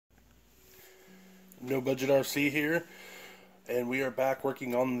No Budget RC here, and we are back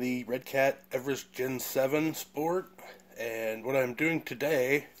working on the Redcat Everest Gen7 Sport. And what I'm doing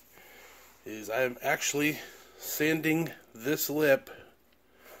today is I'm actually sanding this lip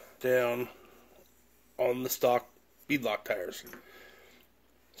down on the stock beadlock tires,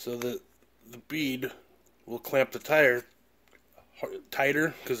 so that the bead will clamp the tire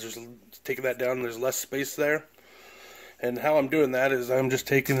tighter, because there's taking that down, there's less space there. And how I'm doing that is I'm just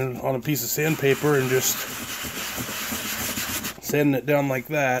taking it on a piece of sandpaper and just sanding it down like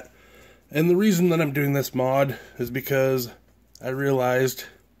that. And the reason that I'm doing this mod is because I realized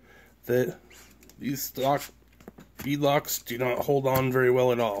that these stock beadlocks do not hold on very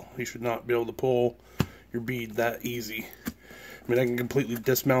well at all. You should not be able to pull your bead that easy. I mean, I can completely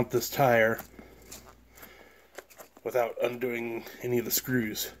dismount this tire without undoing any of the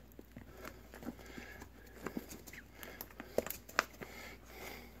screws.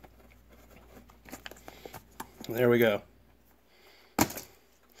 There we go. As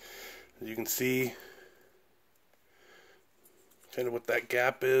you can see kind of what that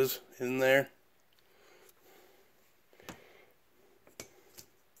gap is in there.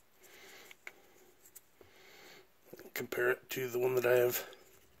 Compare it to the one that I have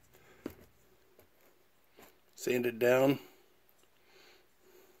sanded down.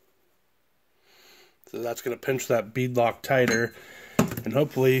 So that's going to pinch that beadlock tighter and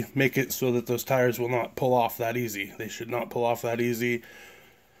hopefully make it so that those tires will not pull off that easy. They should not pull off that easy.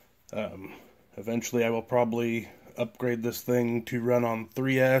 Eventually I will probably upgrade this thing to run on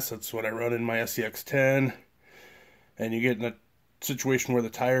 3S. That's what I run in my SCX10. And you get in a situation where the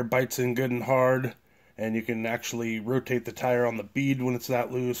tire bites in good and hard, and you can actually rotate the tire on the bead when it's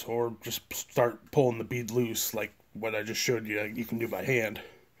that loose, or just start pulling the bead loose like what I just showed you. You can do by hand.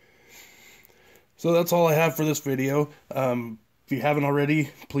 So that's all I have for this video. If you haven't already,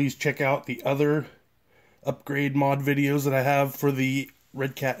 please check out the other upgrade mod videos that I have for the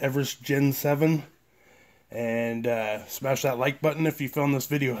Redcat Everest Gen7. And smash that like button if you found this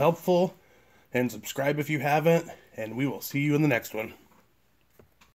video helpful. And subscribe if you haven't. And we will see you in the next one.